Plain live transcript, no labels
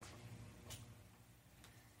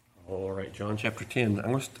right, John chapter 10.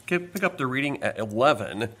 I'm going to pick up the reading at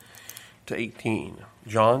 11 to 18.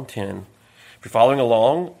 John 10. If you're following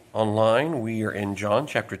along online, we are in John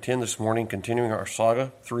chapter 10 this morning, continuing our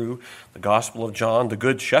saga through the Gospel of John. The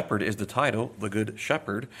Good Shepherd is the title, the Good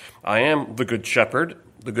Shepherd. I am the Good Shepherd.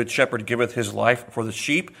 The Good Shepherd giveth his life for the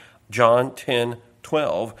sheep. John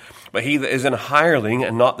 10:12. But he that is an hireling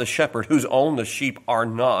and not the shepherd, whose own the sheep are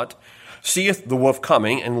not, seeth the wolf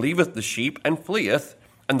coming, and leaveth the sheep, and fleeth,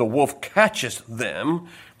 and the wolf catcheth them,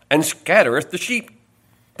 and scattereth the sheep.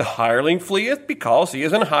 The hireling fleeth, because he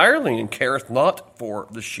is an hireling, and careth not for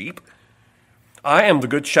the sheep. I am the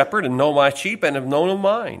good shepherd, and know my sheep, and have known of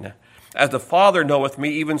mine. As the Father knoweth me,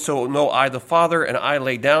 even so know I the Father, and I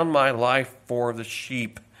lay down my life for the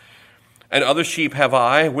sheep. And other sheep have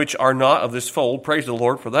I, which are not of this fold. Praise the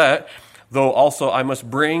Lord for that. Though also I must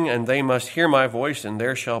bring, and they must hear my voice, and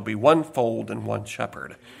there shall be one fold and one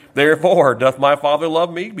shepherd. Therefore doth my Father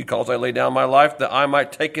love me, because I lay down my life, that I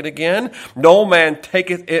might take it again. No man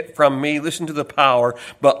taketh it from me. Listen to the power.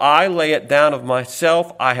 But I lay it down of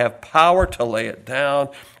myself. I have power to lay it down,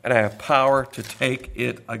 and I have power to take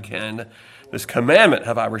it again. This commandment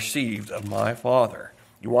have I received of my Father.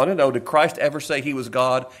 You want to know, did Christ ever say he was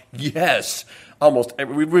God? Yes. Almost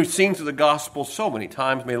every. We've seen through the gospel so many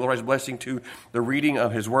times. May the Lord have blessing to the reading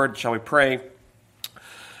of his word. Shall we pray?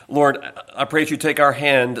 Lord, I pray that you take our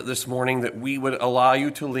hand this morning, that we would allow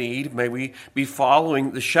you to lead. May we be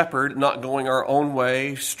following the shepherd, not going our own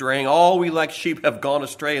way, straying. All we like sheep have gone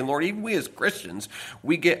astray. And Lord, even we as Christians,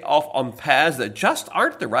 we get off on paths that just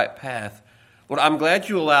aren't the right path. Lord, I'm glad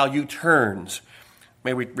you allow U-turns.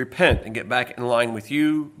 May we repent and get back in line with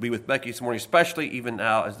you. Be with Becky this morning, especially even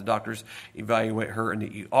now as the doctors evaluate her in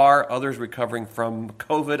the ER. Others recovering from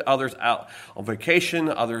COVID, others out on vacation,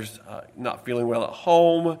 others not feeling well at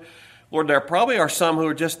home. Lord, there probably are some who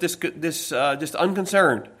are just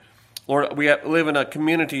unconcerned. Lord, we live in a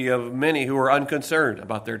community of many who are unconcerned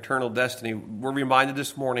about their eternal destiny. We're reminded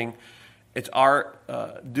this morning it's our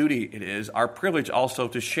duty, it is our privilege also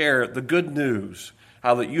to share the good news,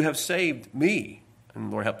 how that you have saved me. And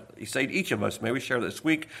Lord, help you save each of us. May we share this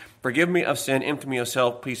week. Forgive me of sin, empty me of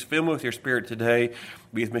self. Please fill me with your spirit today.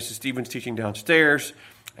 Be with Mrs. Stevens teaching downstairs.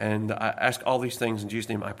 And I ask all these things in Jesus'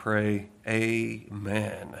 name I pray.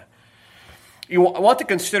 Amen. I want to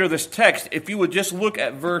consider this text. If you would just look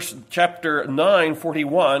at chapter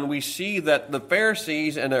 9:41, we see that the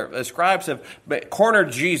Pharisees and the scribes have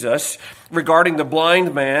cornered Jesus regarding the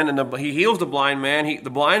blind man, and he heals the blind man. The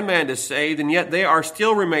blind man is saved, and yet they are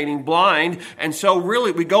still remaining blind. And so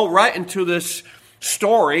really we go right into this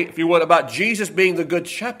story, if you would, about Jesus being the good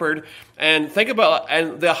shepherd, and think about,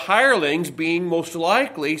 and the hirelings being most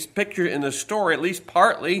likely pictured in the story, at least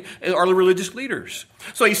partly, are the religious leaders.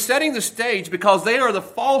 So he's setting the stage because they are the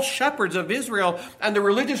false shepherds of Israel, and the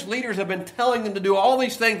religious leaders have been telling them to do all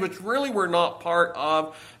these things which really were not part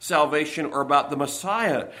of salvation or about the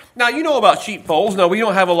Messiah. Now, you know about sheepfolds. Now, we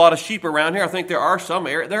don't have a lot of sheep around here. I think there are some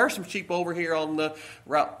sheep over here on the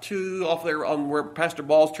Route 2, off there on where Pastor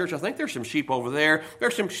Ball's church. I think there's some sheep over there.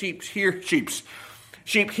 There's some sheep here,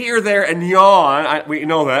 there, and yon. We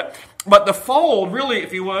know that. But the fold, really,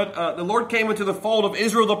 if you would, the Lord came into the fold of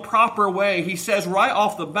Israel the proper way. He says right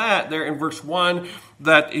off the bat there in verse 1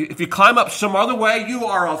 that if you climb up some other way, you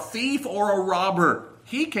are a thief or a robber.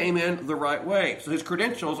 He came in the right way. So his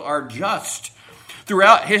credentials are just.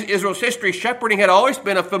 Throughout Israel's history, shepherding had always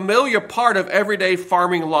been a familiar part of everyday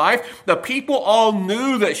farming life. The people all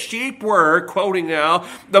knew that sheep were, quoting now,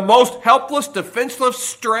 the most helpless, defenseless,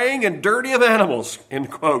 straying, and dirty of animals,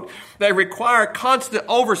 end quote. They require constant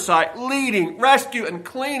oversight, leading, rescue, and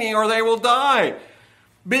cleaning, or they will die.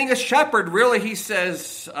 Being a shepherd, really, he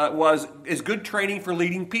says, is good training for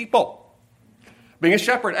leading people. Being a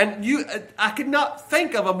shepherd. And I could not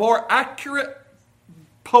think of a more accurate,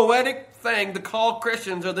 poetic thing to call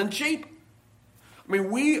Christians other than sheep. I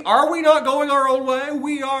mean, are we not going our own way?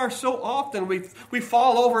 We are so often. We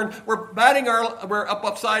fall over and we're up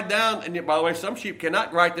upside down. And by the way, some sheep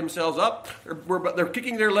cannot right themselves up. They're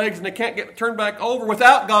kicking their legs and they can't get turned back over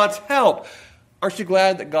without God's help. Aren't you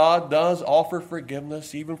glad that God does offer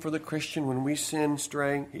forgiveness even for the Christian when we sin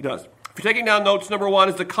straying? He does. If you're taking down notes, number 1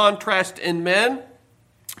 is the contrast in men.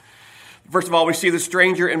 First of all, we see the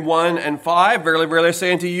stranger in 1 and 5. Verily, verily, I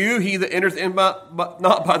say unto you, he that entereth in but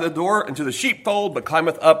not by the door into the sheepfold, but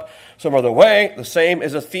climbeth up some other way, the same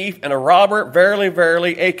is a thief and a robber. Verily,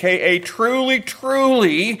 verily, a.k.a. truly,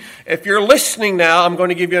 truly. If you're listening now, I'm going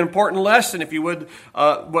to give you an important lesson, if you would,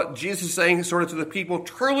 what Jesus is saying sort of to the people.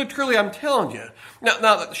 Truly, truly, I'm telling you.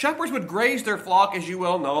 Now, the shepherds would graze their flock, as you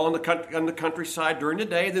well know, on the countryside during the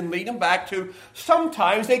day, then lead them back to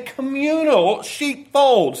sometimes a communal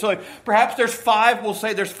sheepfold. So perhaps perhaps we'll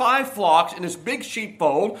say there's 5 flocks in this big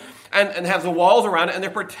sheepfold, and have the walls around it, and they're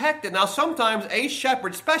protected. Now, sometimes a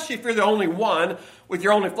shepherd, especially if you're the only one with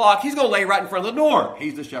your only flock, he's going to lay right in front of the door.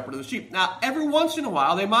 He's the shepherd of the sheep. Now, every once in a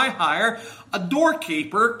while, they might hire a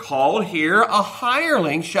doorkeeper called here a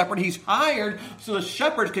hireling shepherd. He's hired so the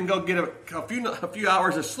shepherds can go get a few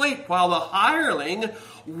hours of sleep while the hireling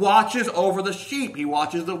watches over the sheep. He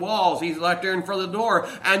watches the walls. He's right there in front of the door.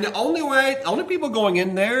 And the only people going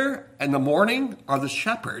in there in the morning are the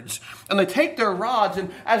shepherds. And they take their rods, and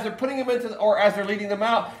as they're putting them or as they're leading them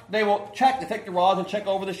out, they take the rods and check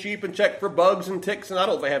over the sheep and check for bugs and ticks. And I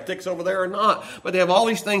don't know if they have ticks over there or not, but they have all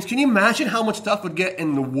these things. Can you imagine how much stuff would get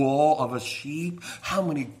in the wool of a sheep? How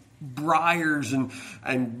many briars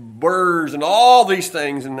and burrs and all these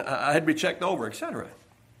things, and I had to be checked over, etc.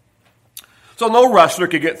 So no rustler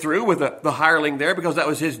could get through with the hireling there because that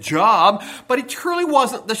was his job, but he truly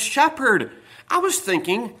wasn't the shepherd. I was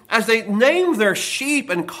thinking, as they name their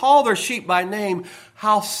sheep and call their sheep by name,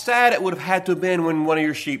 how sad it would have had to have been when one of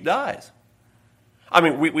your sheep dies. I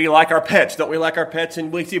mean, we like our pets, don't we like our pets?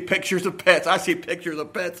 And we see pictures of pets. I see pictures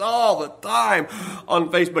of pets all the time on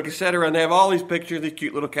Facebook, etc. And they have all these pictures, these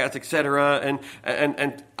cute little cats, etc.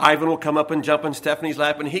 And Ivan will come up and jump in Stephanie's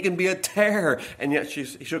lap, and he can be a terror. And yet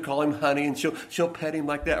she'll call him honey, and she'll pet him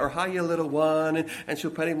like that. Or, hi, you little one. And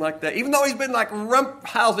she'll pet him like that. Even though he's been like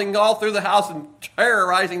rump-housing all through the house and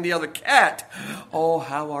terrorizing the other cat. Oh,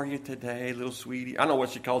 how are you today, little sweetie? I don't know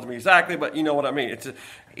what she calls me exactly, but you know what I mean.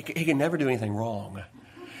 He can never do anything wrong.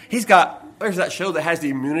 There's that show that has the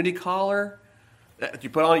immunity collar that you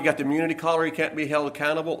put on. You got the immunity collar. He can't be held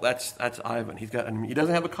accountable. That's Ivan. He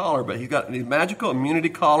doesn't have a collar, but he's got the magical immunity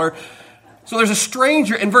collar. So there's a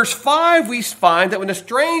stranger. In verse 5, we find that when a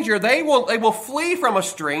stranger, they will flee from a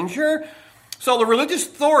stranger. So the religious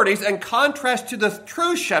authorities, in contrast to the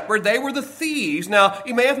true shepherd, they were the thieves. Now,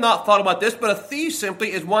 you may have not thought about this, but a thief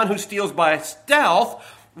simply is one who steals by stealth.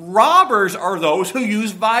 Robbers are those who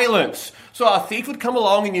use violence. So a thief would come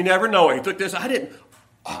along and you never know it. He took this. I didn't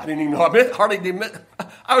even know.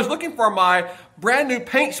 I was looking for my brand new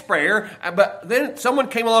paint sprayer, but then someone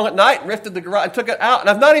came along at night and lifted the garage and took it out, and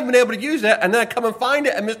I've not even been able to use that, and then I come and find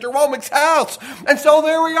it at Mr. Womack's house. And so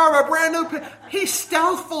there we are, my brand new paint. He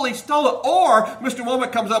stealthily stole it. Or Mr.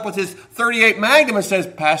 Womack comes up with his .38 Magnum and says,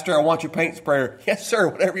 Pastor, I want your paint sprayer. Yes, sir,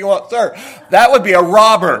 whatever you want, sir. That would be a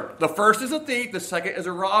robber. The first is a thief, the second is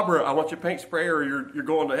a robber. I want your paint sprayer or you're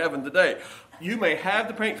going to heaven today. You may have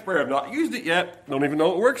the paint sprayer. I've not used it yet. Don't even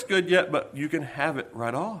know it works good yet, but you can have it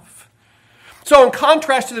right off. So in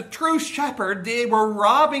contrast to the true shepherd, they were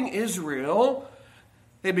robbing Israel.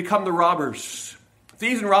 They become the robbers.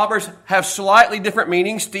 Thieves and robbers have slightly different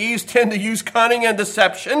meanings. Thieves tend to use cunning and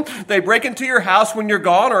deception. They break into your house when you're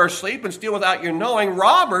gone or asleep and steal without your knowing.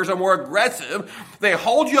 Robbers are more aggressive. They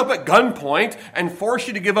hold you up at gunpoint and force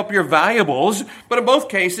you to give up your valuables. But in both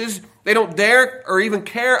cases, they don't dare or even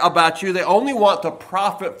care about you. They only want to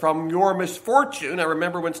profit from your misfortune. I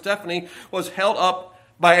remember when Stephanie was held up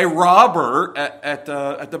by a robber at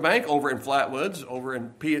the bank over in Flatwoods, over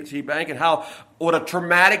in PNC Bank, and what a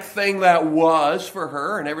traumatic thing that was for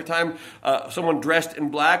her. And every time someone dressed in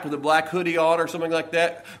black with a black hoodie on or something like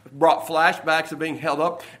that brought flashbacks of being held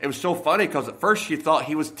up. It was so funny because at first she thought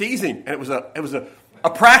he was teasing, and it was a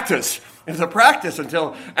practice. It was a practice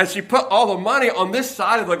and she put all the money on this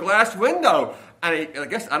side of the glass window. And I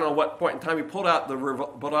guess, I don't know what point in time he pulled out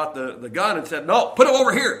the gun and said, no, put it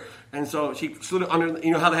over here. And so she slid it under,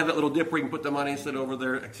 you know how they have that little dip where you can put the money and sit over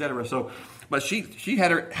there, etc. So, but she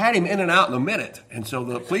had him in and out in a minute. And so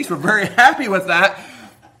the police were very happy with that.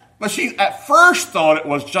 But she at first thought it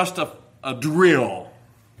was just a drill.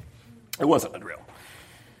 It wasn't a drill.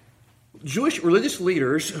 Jewish religious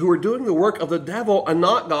leaders who were doing the work of the devil and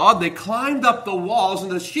not God, they climbed up the walls in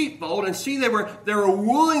the sheepfold and see they were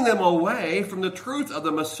wooing them away from the truth of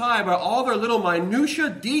the Messiah by all their little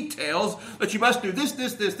minutia details that you must do this,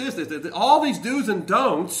 all these do's and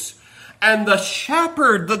don'ts. And the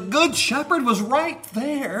shepherd, the good shepherd, was right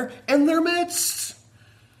there in their midst.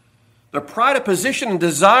 Their pride of position and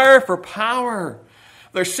desire for power.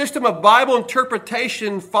 Their system of Bible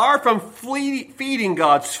interpretation, far from feeding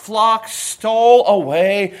God's flock, stole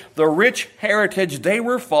away the rich heritage. They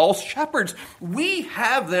were false shepherds. We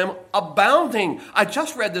have them abounding. I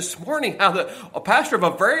just read this morning how a pastor of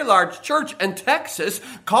a very large church in Texas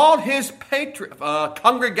called his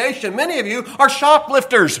congregation, many of you are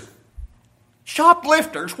shoplifters.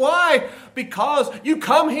 Shoplifters. Why? Because you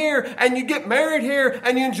come here and you get married here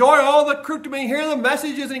and you enjoy all the accoutrement, you hear the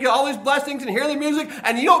messages and you get all these blessings and hear the music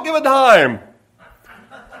and you don't give a dime.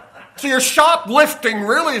 So you're shoplifting,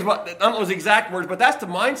 really, is what, I don't know his exact words, but that's the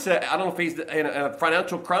mindset. I don't know if he's in a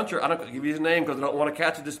financial cruncher. I don't give you his name because I don't want to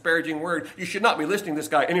catch a disparaging word. You should not be listening to this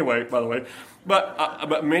guy anyway, by the way.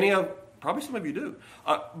 But many of, probably some of you do.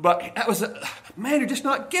 But that was, man, you're just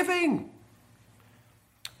not giving.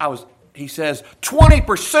 He says,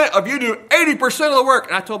 20% of you do 80% of the work.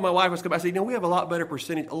 And I told my wife, I said, we have a lot better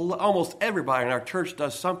percentage. Almost everybody in our church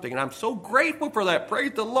does something. And I'm so grateful for that.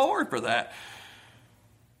 Praise the Lord for that.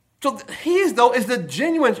 So he is the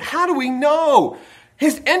genuine. How do we know?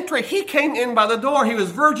 His entry, he came in by the door. He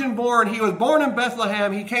was virgin born. He was born in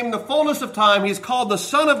Bethlehem. He came in the fullness of time. He's called the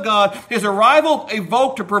Son of God. His arrival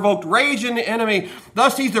evoked or provoked rage in the enemy.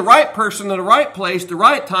 Thus, he's the right person in the right place, the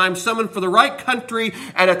right time, summoned for the right country,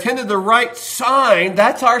 and attended the right sign.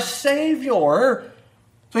 That's our Savior.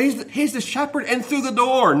 So he's the shepherd in through the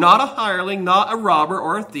door, not a hireling, not a robber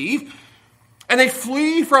or a thief. And they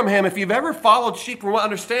flee from him. If you've ever followed sheep, you will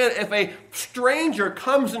understand if a stranger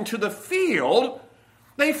comes into the field,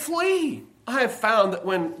 they flee. I have found that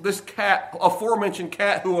when this cat, aforementioned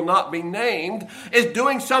cat who will not be named, is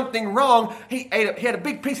doing something wrong, he had a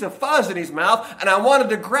big piece of fuzz in his mouth, and I wanted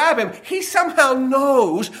to grab him. He somehow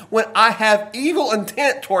knows when I have evil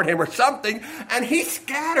intent toward him or something, and he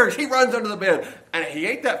scatters. He runs under the bed. And he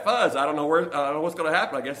ate that fuzz. I don't know what's going to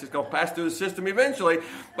happen. I guess it's going to pass through the system eventually.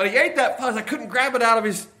 But he ate that fuzz. I couldn't grab it out of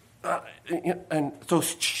his... and so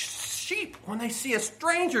sheep, when they see a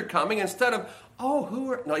stranger coming, instead of,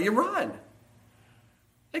 no, you run.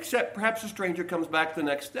 Except perhaps the stranger comes back the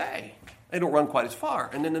next day. They don't run quite as far.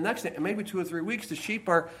 And then the next day, maybe 2 or 3 weeks, the sheep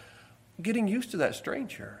are getting used to that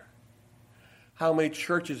stranger. How many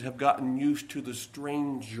churches have gotten used to the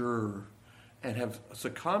stranger and have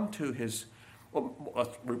succumbed to his...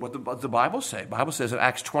 what the Bible say? The Bible says in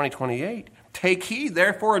Acts 20:28, take heed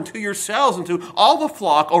therefore unto yourselves and to all the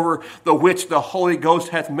flock over the which the Holy Ghost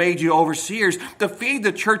hath made you overseers, to feed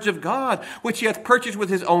the church of God, which he hath purchased with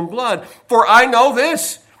his own blood. For I know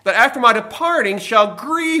this, that after my departing shall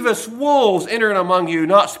grievous wolves enter in among you,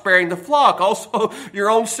 not sparing the flock. Also your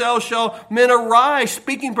own selves shall men arise,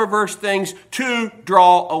 speaking perverse things, to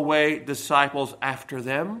draw away disciples after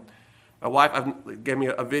them. My wife gave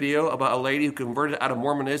me a video about a lady who converted out of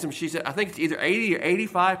Mormonism. She said, I think it's either 80 or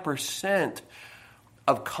 85%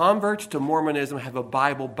 of converts to Mormonism have a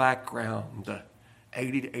Bible background.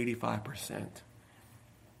 80 to 85%.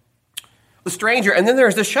 The stranger, and then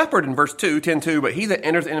there's the shepherd in verse 2, 10:2. But he that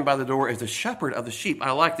enters in by the door is the shepherd of the sheep. I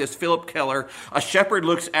like this. Philip Keller, a shepherd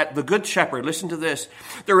looks at the good shepherd. Listen to this.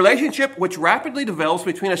 The relationship which rapidly develops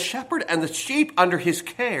between a shepherd and the sheep under his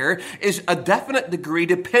care is a definite degree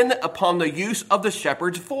dependent upon the use of the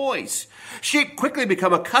shepherd's voice. Sheep quickly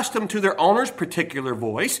become accustomed to their owner's particular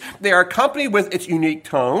voice. They are accompanied with its unique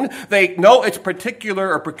tone. They know its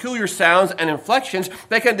particular or peculiar sounds and inflections.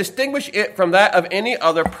 They can distinguish it from that of any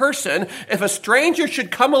other person. If a stranger should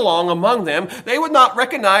come along among them, they would not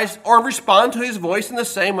recognize or respond to his voice in the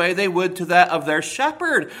same way they would to that of their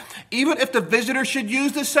shepherd. Even if the visitor should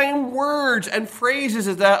use the same words and phrases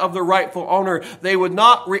as that of the rightful owner, they would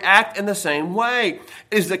not react in the same way.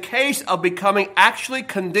 It is the case of becoming actually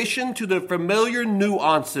conditioned to the familiar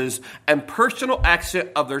nuances and personal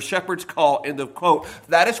accent of their shepherd's call. End of quote.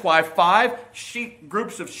 That is why 5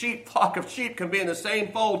 groups of sheep, flock of sheep, can be in the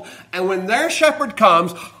same fold. And when their shepherd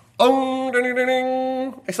comes,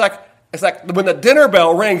 it's like when the dinner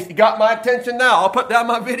bell rings. You got my attention now. I'll put down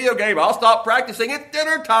my video game. I'll stop practicing. It's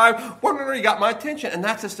dinner time. You got my attention. And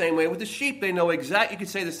that's the same way with the sheep. They know exactly. You can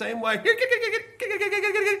say the same way.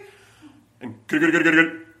 And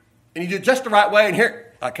you do it just the right way. And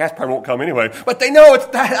here, Cass probably won't come anyway. But they know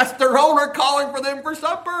that's their owner calling for them for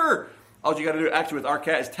supper. All you got to do actually with our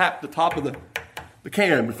cat is tap the top of the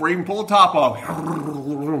can before you even pull the top off.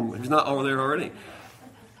 He's not over there already.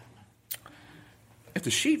 If the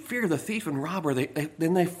sheep fear the thief and robber,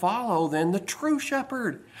 then they follow the true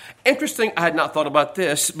shepherd. Interesting, I had not thought about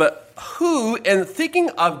this, but who, in thinking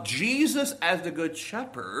of Jesus as the good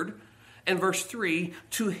shepherd, in verse 3,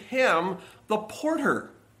 to him the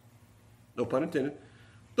porter, no pun intended,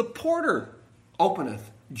 the porter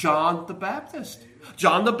openeth. John the Baptist.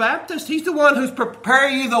 John the Baptist, he's the one who's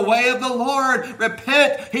preparing you the way of the Lord.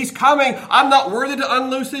 Repent, he's coming. I'm not worthy to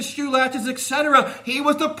unloose his shoe latches, etc. He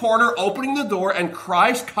was the porter opening the door, and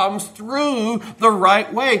Christ comes through the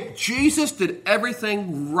right way. Jesus did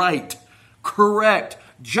everything right, correct,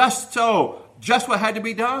 just so, just what had to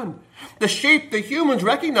be done. The sheep, the humans,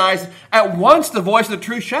 recognized at once the voice of the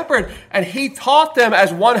true shepherd, and he taught them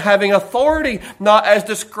as one having authority, not as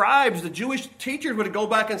the scribes. The Jewish teachers would go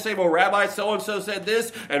back and say, well, Rabbi so-and-so said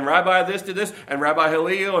this, and Rabbi this did this, and Rabbi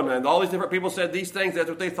Hillel, and all these different people said these things. That's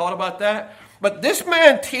what they thought about that. But this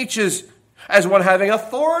man teaches as one having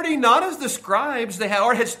authority, not as the scribes. They had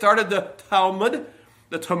already had started the Talmud.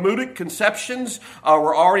 The Talmudic conceptions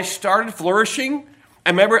were already started flourishing.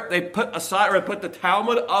 And remember, they put the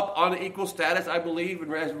Talmud up on equal status, I believe,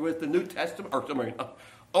 with the New Testament,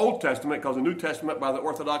 Old Testament, because the New Testament by the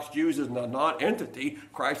Orthodox Jews is a non-entity.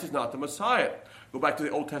 Christ is not the Messiah. Go back to the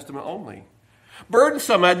Old Testament only.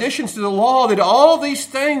 Burdensome additions to the law did all these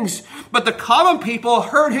things, but the common people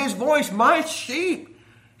heard his voice. My sheep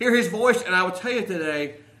hear his voice, and I will tell you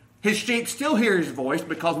today, his sheep still hear his voice,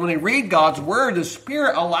 because when they read God's word, the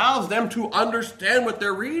Spirit allows them to understand what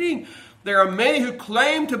they're reading. There are many who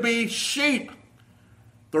claim to be sheep.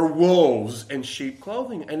 They're wolves in sheep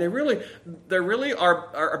clothing. And they really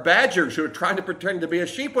are badgers who are trying to pretend to be a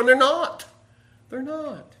sheep when they're not. They're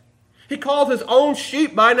not. He calls his own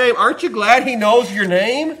sheep by name. Aren't you glad he knows your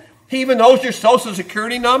name? He even knows your social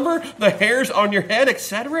security number, the hairs on your head,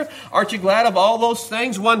 etc. Aren't you glad of all those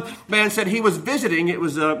things? One man said he was visiting. It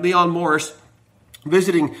was Leon Morris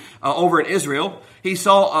visiting over in Israel. He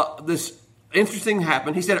saw this interesting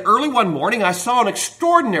happened. He said, early one morning, I saw an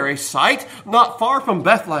extraordinary sight not far from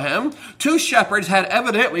Bethlehem. 2 shepherds had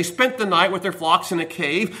evidently spent the night with their flocks in a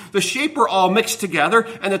cave. The sheep were all mixed together,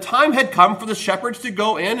 and the time had come for the shepherds to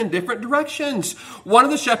go in different directions. One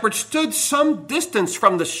of the shepherds stood some distance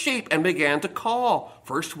from the sheep and began to call.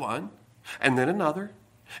 First one, and then another.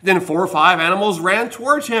 Then 4 or 5 animals ran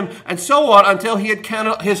towards him, and so on until he had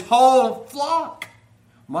counted his whole flock.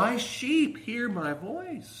 My sheep hear my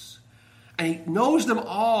voice. And he knows them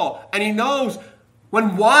all. And he knows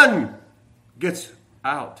when one gets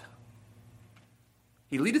out,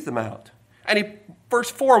 he leadeth them out. And verse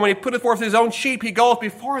 4, when he putteth forth his own sheep, he goeth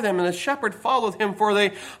before them, and the shepherd followeth him, for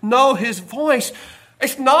they know his voice.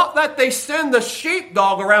 It's not that they send the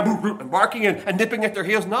sheepdog around and barking and nipping at their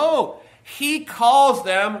heels. No, he calls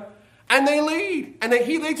them, and they lead. And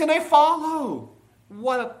he leads, and they follow.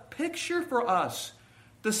 What a picture for us.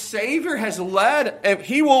 The Savior has led, and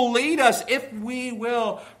he will lead us if we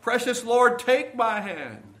will. Precious Lord, take my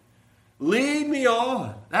hand. Lead me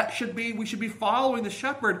on. We should be following the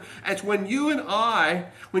shepherd. It's when you and I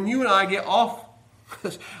get off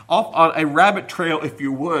on a rabbit trail, if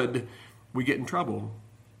you would, we get in trouble.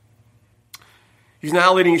 He's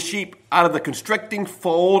now leading his sheep out of the constricting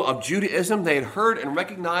fold of Judaism. They had heard and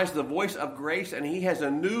recognized the voice of grace, and he has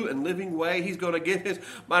a new and living way. He's going to give his...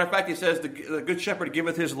 Matter of fact, he says, the good shepherd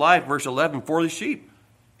giveth his life, verse 11, for the sheep.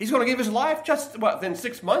 He's going to give his life just, within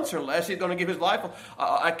 6 months or less, he's going to give his life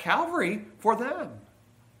at Calvary for them.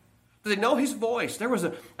 They know his voice. There was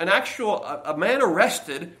a man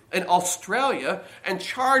arrested in Australia and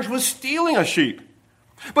charged with stealing a sheep.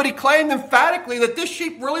 But he claimed emphatically that this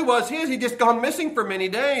sheep really was his. He'd just gone missing for many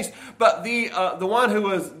days. But the one who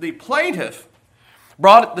was the plaintiff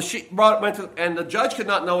brought it, and the judge could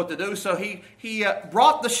not know what to do. So he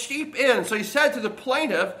brought the sheep in. So he said to the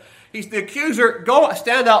plaintiff, the accuser, go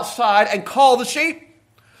stand outside and call the sheep.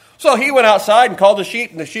 So he went outside and called the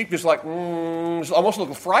sheep, and the sheep just almost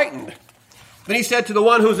looked frightened. Then he said to the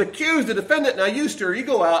one who was accused, the defendant, now you, sir, you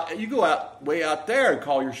go out way out there and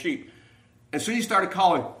call your sheep. And so he started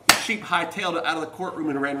calling. The sheep hightailed it out of the courtroom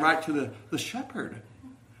and ran right to the shepherd.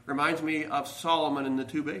 Reminds me of Solomon and the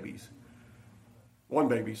 2 babies. 1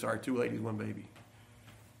 baby, 2 ladies, 1 baby.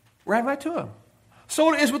 Ran right to him.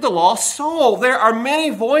 So it is with the lost soul. There are many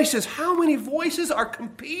voices. How many voices are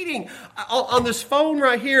competing? On this phone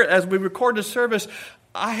right here, as we record this service,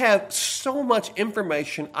 I have so much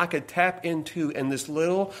information I could tap into in this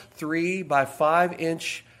little 3 by 5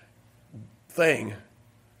 inch thing.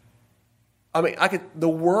 I mean, the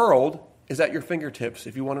world is at your fingertips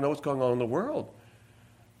if you want to know what's going on in the world.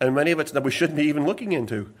 And many of it's that we shouldn't be even looking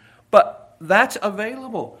into. But that's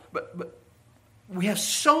available. But we have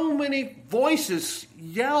so many voices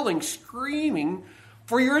yelling, screaming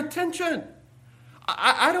for your attention.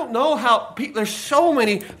 I don't know how there's so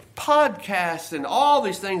many podcasts and all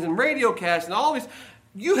these things and radio casts and all these.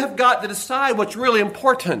 You have got to decide what's really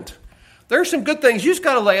important. There's some good things. You just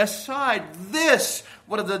got to lay aside this.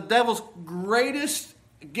 One of the devil's greatest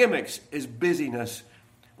gimmicks is busyness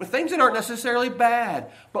with things that aren't necessarily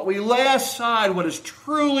bad, but we lay aside what is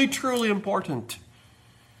truly, truly important.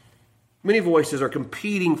 Many voices are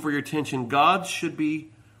competing for your attention. We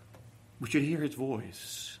should hear his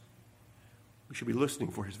voice. We should be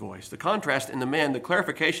listening for his voice. The contrast in the man, the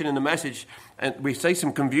clarification in the message, and we say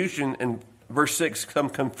some confusion and verse 6, some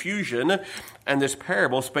confusion. And this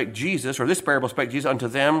parable spake Jesus unto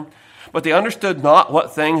them, but they understood not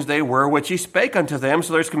what things they were which he spake unto them.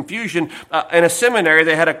 So there's confusion. In a seminary,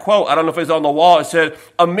 they had a quote, I don't know if it was on the wall, it said,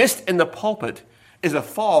 "A mist in the pulpit is a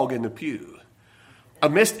fog in the pew." A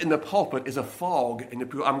mist in the pulpit is a fog in the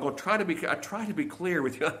pew. I try to be clear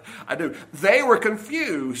with you. I do. They were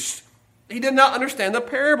confused. He did not understand the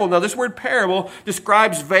parable. Now, this word parable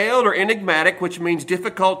describes veiled or enigmatic, which means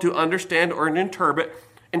difficult to understand or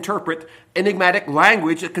interpret enigmatic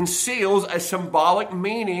language that conceals a symbolic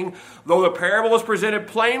meaning. Though the parable was presented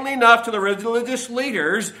plainly enough to the religious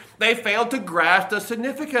leaders, they failed to grasp the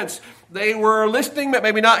significance. They were listening, but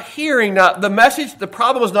maybe not hearing. Now, the message, the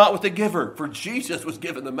problem was not with the giver, for Jesus was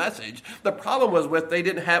given the message. The problem was with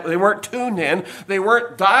they weren't tuned in. They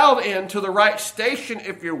weren't dialed in to the right station,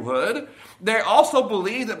 if you would. They also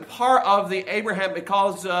believe that part of the Abraham,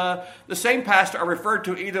 because the same pastor I referred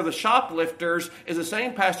to, either the shoplifters, is the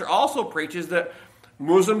same pastor also preaches that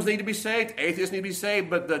Muslims need to be saved, atheists need to be saved,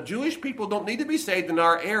 but the Jewish people don't need to be saved in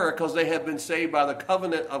our era because they have been saved by the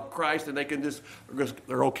covenant of Christ and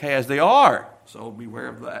they're okay as they are. So beware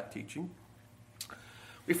of that teaching.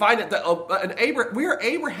 We find that we are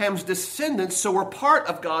Abraham's descendants, so we're part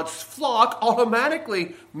of God's flock.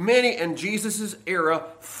 Automatically, many in Jesus' era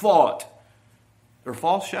fought. They're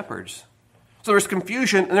false shepherds. So there's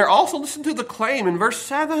confusion, and they're also, listen to the claim in verse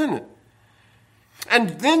 7.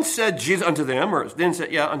 And then said Jesus unto them,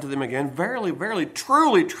 unto them again, "Verily, verily,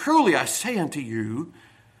 truly, truly, I say unto you,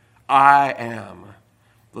 I am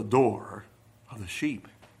the door of the sheep."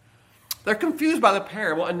 They're confused by the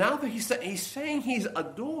parable, and now that he's saying he's a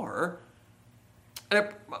door, and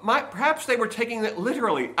perhaps they were taking it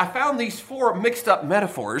literally. I found these 4 mixed up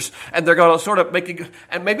metaphors, and they're going to sort of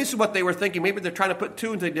and maybe this is what they were thinking. Maybe they're trying to put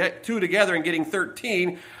 2 together and getting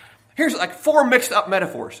 13. Here's like 4 mixed up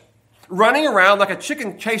metaphors. Running around like a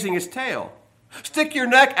chicken chasing his tail. Stick your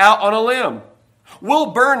neck out on a limb. We'll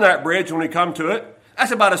burn that bridge when we come to it.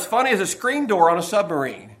 That's about as funny as a screen door on a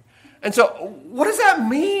submarine. And so, what does that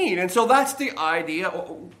mean? And so that's the idea.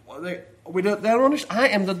 They don't understand. I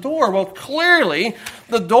am the door. Well, clearly,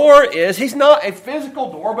 the door he's not a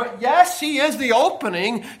physical door, but yes, he is the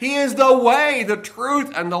opening. He is the way, the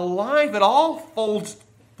truth, and the life. It all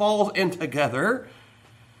falls in together.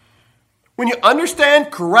 When you understand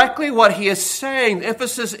correctly what he is saying, the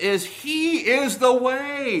emphasis is he is the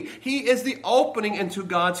way. He is the opening into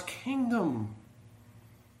God's kingdom.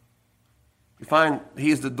 You find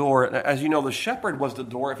he is the door. As you know, the shepherd was the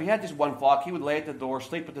door. If he had just one flock, he would lay at the door,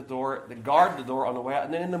 sleep at the door, guard the door on the way out.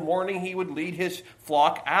 And then in the morning, he would lead his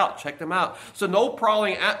flock out, check them out. So no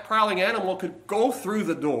prowling animal could go through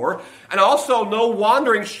the door. And also no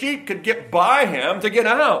wandering sheep could get by him to get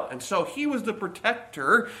out. And so he was the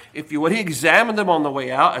protector, if you would. He examined them on the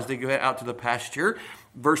way out as they went out to the pasture.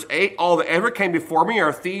 Verse 8, "All that ever came before me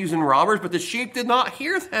are thieves and robbers, but the sheep did not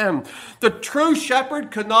hear them." The true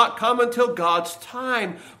shepherd could not come until God's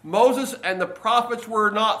time. Moses and the prophets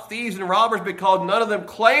were not thieves and robbers because none of them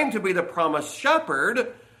claimed to be the promised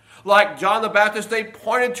shepherd. Like John the Baptist, they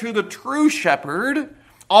pointed to the true shepherd.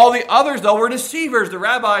 All the others, though, were deceivers. The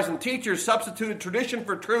rabbis and teachers substituted tradition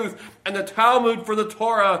for truth, and the Talmud for the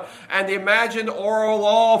Torah, and the imagined oral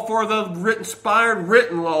law for the inspired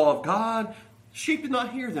written law of God. Sheep did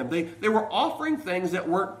not hear them. They were offering things that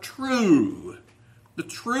weren't true. The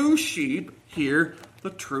true sheep hear the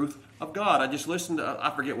truth of God. I just listened to,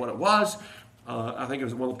 I forget what it was. I think it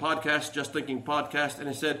was one of the podcasts, Just Thinking podcast, and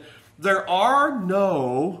it said, there are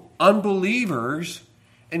no unbelievers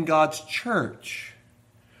in God's church.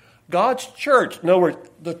 God's church, in other words,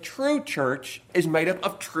 the true church is made up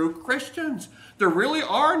of true Christians. There really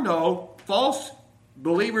are no false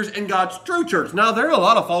believers in God's true church. Now, there are a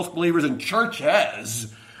lot of false believers in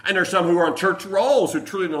churches, and there are some who are on church rolls who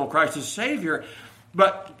truly know Christ as Savior.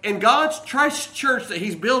 But in God's church that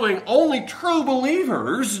he's building, only true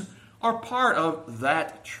believers are part of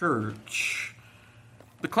that church.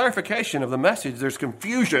 The clarification of the message, there's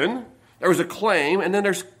confusion, there was a claim, and then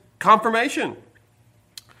there's confirmation.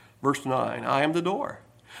 Verse 9, "I am the door.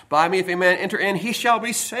 By me, if a man enter in, he shall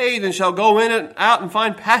be saved, and shall go in and out and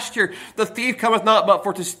find pasture. The thief cometh not but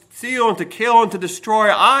for to steal and to kill and to destroy.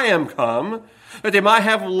 I am come, that they might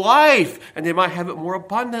have life, and they might have it more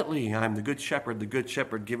abundantly. I am the good shepherd. The good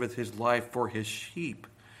shepherd giveth his life for his sheep."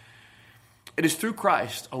 It is through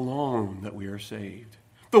Christ alone that we are saved.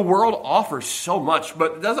 The world offers so much,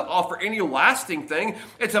 but it doesn't offer any lasting thing.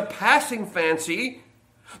 It's a passing fancy.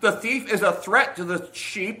 The thief is a threat to the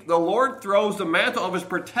sheep. The Lord throws the mantle of his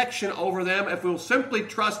protection over them. If we'll simply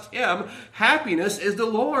trust him, happiness is the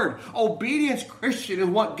Lord. Obedience, Christian, is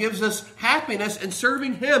what gives us happiness in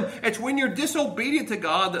serving him. It's when you're disobedient to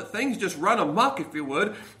God that things just run amok, if you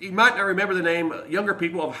would. You might not remember the name, younger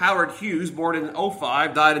people, of Howard Hughes, born in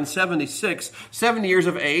 05, died in 76, 70 years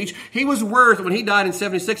of age. He was worth, when he died in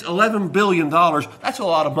 76, $11 billion. That's a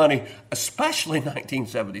lot of money, especially in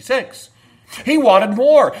 1976. He wanted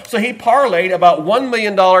more, so he parlayed about $1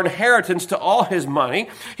 million inheritance to all his money.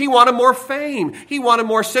 He wanted more fame. He wanted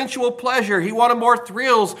more sensual pleasure. He wanted more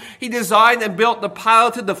thrills. He designed and built and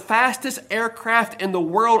piloted the fastest aircraft in the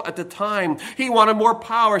world at the time. He wanted more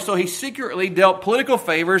power, so he secretly dealt political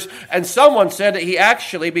favors, and someone said that he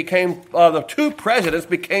actually became, the two presidents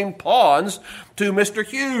became pawns to Mr.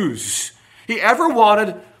 Hughes. He ever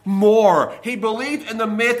wanted more. He believed in the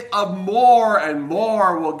myth of more, and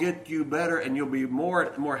more will get you better and you'll be more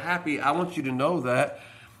and more happy. I want you to know that.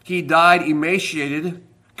 He died emaciated,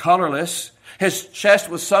 colorless. His chest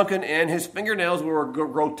was sunken in. His fingernails were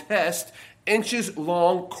grotesque, inches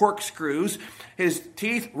long corkscrews. His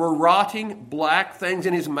teeth were rotting black things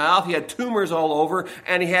in his mouth. He had tumors all over,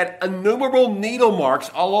 and he had innumerable needle marks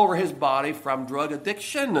all over his body from drug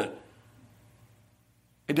addiction.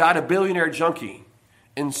 He died a billionaire junkie,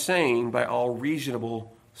 insane by all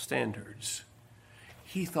reasonable standards.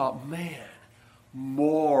 He thought, man,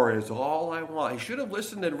 more is all I want. He should have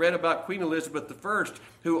listened and read about Queen Elizabeth I,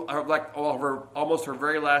 who, like almost her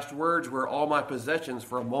very last words were, all my possessions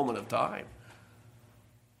for a moment of time.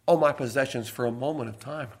 All my possessions for a moment of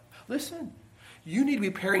time. Listen, you need to be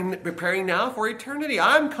preparing now for eternity.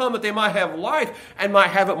 I'm come that they might have life and might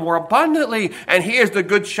have it more abundantly. And he is the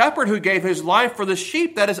good shepherd who gave his life for the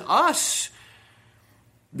sheep. That is us.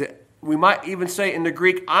 We might even say in the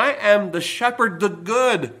Greek, I am the shepherd, the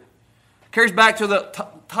good. Carries back to the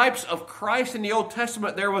types of Christ in the Old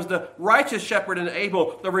Testament. There was the righteous shepherd in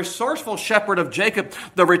Abel, the resourceful shepherd of Jacob,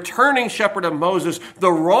 the returning shepherd of Moses,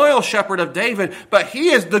 the royal shepherd of David. But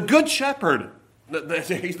he is the good shepherd.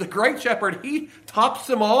 He's the great shepherd. He tops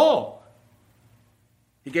them all.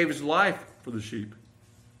 He gave his life for the sheep.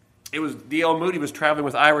 It was D.L. Moody was traveling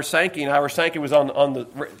with Ira Sankey, and Ira Sankey was on the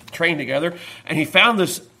train together, and he found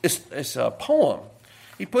this poem.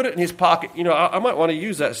 He put it in his pocket. You know, I might want to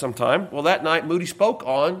use that sometime. Well, that night, Moody spoke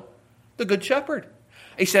on the Good Shepherd.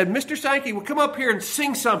 He said, Mr. Sankey, well, come up here and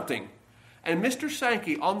sing something. And Mr.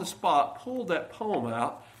 Sankey, on the spot, pulled that poem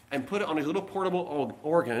out and put it on his little portable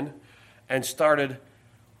organ and started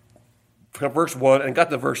from verse 1 and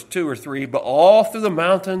got to verse 2 or 3. But all through the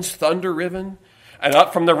mountains, thunder riven, and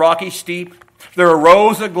up from the rocky steep, there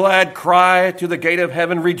arose a glad cry to the gate of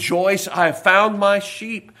heaven, rejoice, I have found my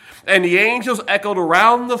sheep. And the angels echoed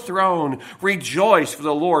around the throne, rejoice, for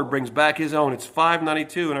the Lord brings back his own. It's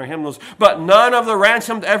 592 in our hymnals. But none of the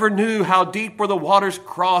ransomed ever knew how deep were the waters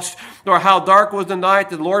crossed, nor how dark was the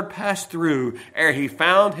night the Lord passed through, ere he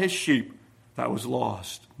found his sheep that was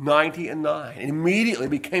lost. 99. And immediately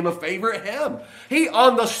became a favorite hymn. He,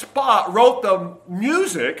 on the spot, wrote the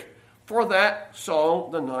music for that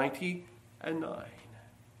song, the 99.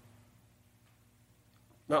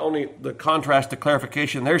 Not only the contrast to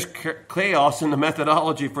clarification, there's chaos in the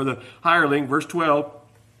methodology for the hireling, verse 12.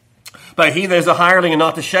 But he that is a hireling and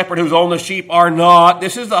not the shepherd whose own the sheep are not.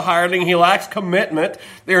 This is the hireling. He lacks commitment.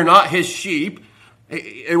 They are not his sheep.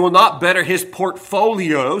 It will not better his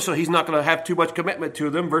portfolio, so he's not going to have too much commitment to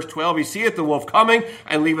them. Verse 12, he seeth the wolf coming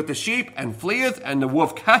and leaveth the sheep and fleeth, and the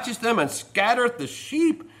wolf catcheth them and scattereth the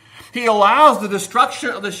sheep. He allows the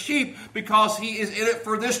destruction of the sheep because he is in it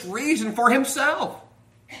for this reason, for himself.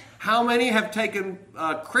 How many have taken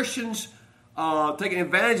Christians, taken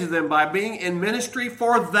advantage of them by being in ministry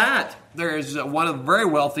for that? There is one of the very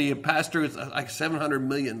wealthy pastors, like $700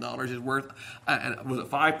 million is worth. Was it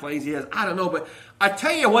 5 planes he has? I don't know, but I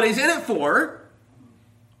tell you what he's in it for.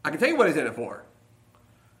 I can tell you what he's in it for.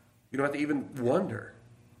 You don't have to even wonder.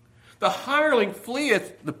 The hireling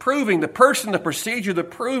fleeth the proving, the person, the procedure, the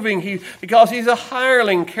proving, because he's a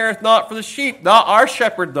hireling, careth not for the sheep. Not our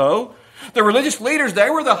shepherd, though. The religious leaders, they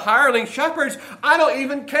were the hireling shepherds. I don't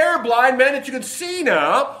even care, blind man, that you can see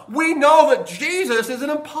now. We know that Jesus is an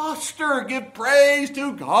imposter. Give praise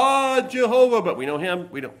to God, Jehovah. But we know him.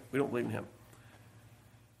 We don't believe in him.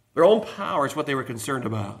 Their own power is what they were concerned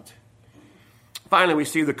about. Finally, we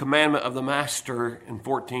see the commandment of the master in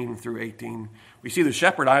 14 through 18. We see the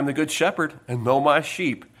shepherd, I am the good shepherd, and know my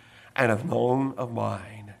sheep, and have known of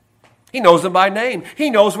mine. He knows them by name. He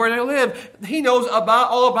knows where they live. He knows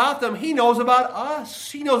all about them. He knows about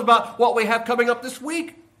us. He knows about what we have coming up this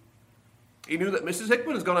week. He knew that Mrs.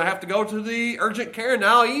 Hickman is going to have to go to the urgent care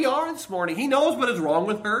now ER this morning. He knows what is wrong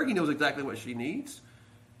with her. He knows exactly what she needs.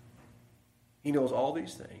 He knows all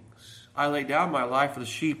these things. I lay down my life for the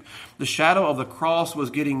sheep. The shadow of the cross was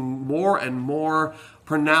getting more and more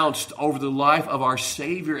pronounced over the life of our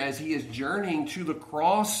Savior as he is journeying to the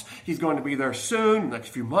cross. He's going to be there soon, the next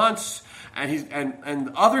few months.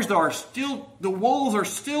 And others that are still, the wolves are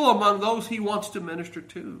still among those he wants to minister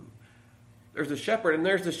to. There's the shepherd and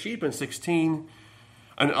there's the sheep in 16.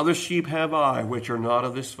 And other sheep have I, which are not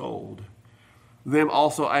of this fold. Them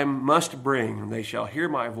also I must bring, and they shall hear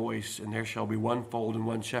my voice, and there shall be one fold and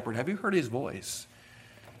one shepherd. Have you heard his voice?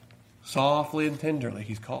 Softly and tenderly,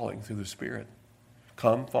 he's calling through the Spirit.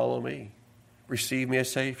 Come, follow me. Receive me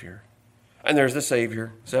as Savior. And there's the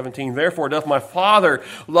Savior. 17, therefore doth my Father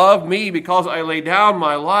love me, because I lay down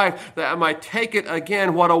my life, that I might take it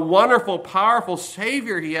again. What a wonderful, powerful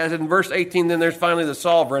Savior he has. In verse 18, then there's finally the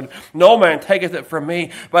sovereign. No man taketh it from me,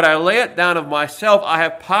 but I lay it down of myself. I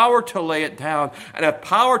have power to lay it down, and have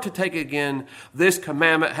power to take it again. This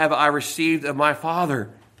commandment have I received of my Father.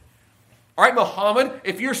 All right, Muhammad,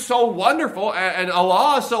 if you're so wonderful and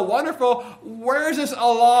Allah is so wonderful, where is this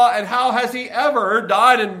Allah and how has he ever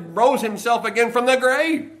died and rose himself again from the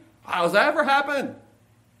grave? How has that ever happened?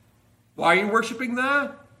 Why are you worshiping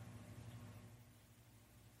that?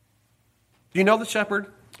 Do you know the shepherd?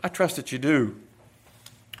 I trust that you do.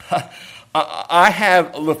 I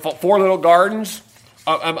have 4 little gardens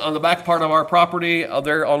on the back part of our property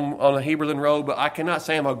there on the Heberlin Road, but I cannot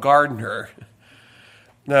say I'm a gardener.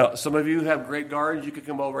 Now, some of you have great gardens. You could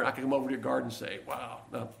come over, and I could come over to your garden and say, wow,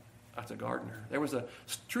 no, that's a gardener. There was a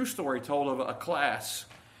true story told of a class,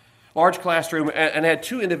 large classroom, and had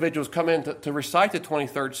 2 individuals come in to recite the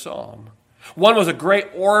 23rd Psalm. One was a great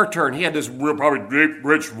orator, and he had this real, probably deep,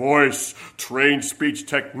 rich voice, trained speech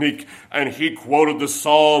technique, and he quoted the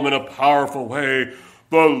Psalm in a powerful way.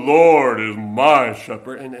 The Lord is my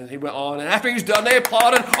shepherd. And he went on. And after he's done, they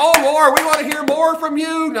applauded. Oh, Lord, we want to hear more from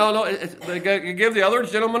you. No, they give the other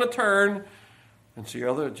gentleman a turn. And so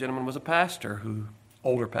the other gentleman was a pastor,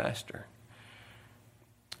 older pastor.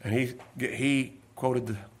 And he quoted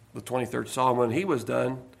the 23rd Psalm. When he was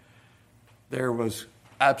done, there was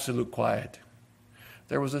absolute quiet.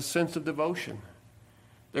 There was a sense of devotion.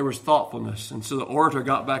 There was thoughtfulness. And so the orator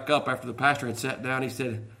got back up after the pastor had sat down. He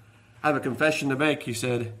said, I have a confession to make, he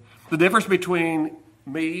said. The difference between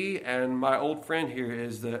me and my old friend here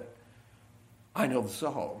is that I know the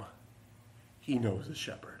psalm. He knows the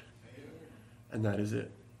shepherd. And that is it.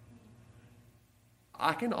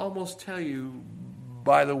 I can almost tell you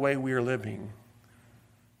by the way we are living.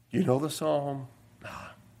 You know the psalm? Nah.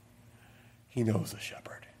 He knows the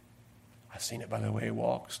shepherd. I've seen it by the way he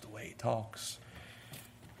walks, the way he talks.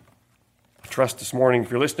 I trust this morning, if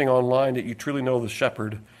you're listening online, that you truly know the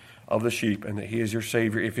shepherd of the sheep and that he is your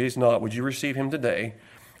Savior. If he's not, would you receive him today?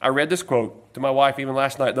 I read this quote to my wife even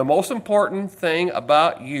last night. The most important thing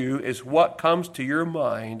about you is what comes to your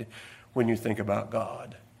mind when you think about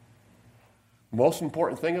God. The most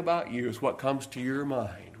important thing about you is what comes to your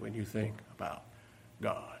mind when you think about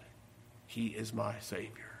God. He is my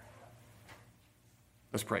Savior.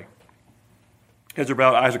 Let's pray. Heads are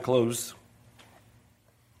bowed, eyes are closed.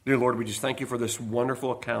 Dear Lord, we just thank you for this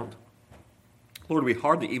wonderful account. Lord, we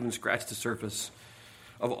hardly even scratch the surface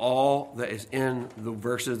of all that is in the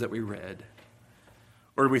verses that we read.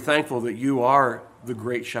 Lord, we're thankful that you are the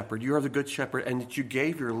great shepherd. You are the good shepherd, and that you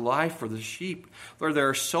gave your life for the sheep. Lord, there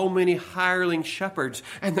are so many hireling shepherds,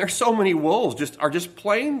 and there are so many wolves, just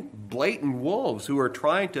plain blatant wolves who are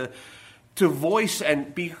trying to voice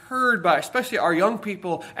and be heard by, especially our young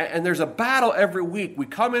people. And there's a battle every week. We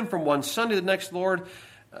come in from one Sunday to the next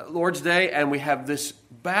Lord's Day, and we have this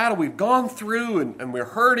battle we've gone through, and we're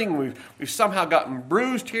hurting. We've somehow gotten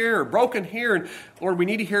bruised here or broken here. And Lord, we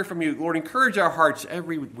need to hear from you. Lord, encourage our hearts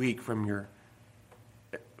every week from your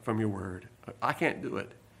word. I can't do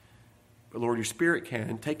it, but Lord, your Spirit can.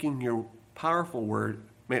 And taking your powerful word,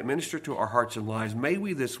 may it minister to our hearts and lives. May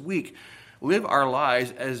we this week live our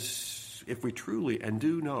lives as if we truly and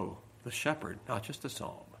do know the shepherd, not just the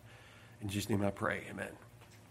psalm. In Jesus' name I pray, amen.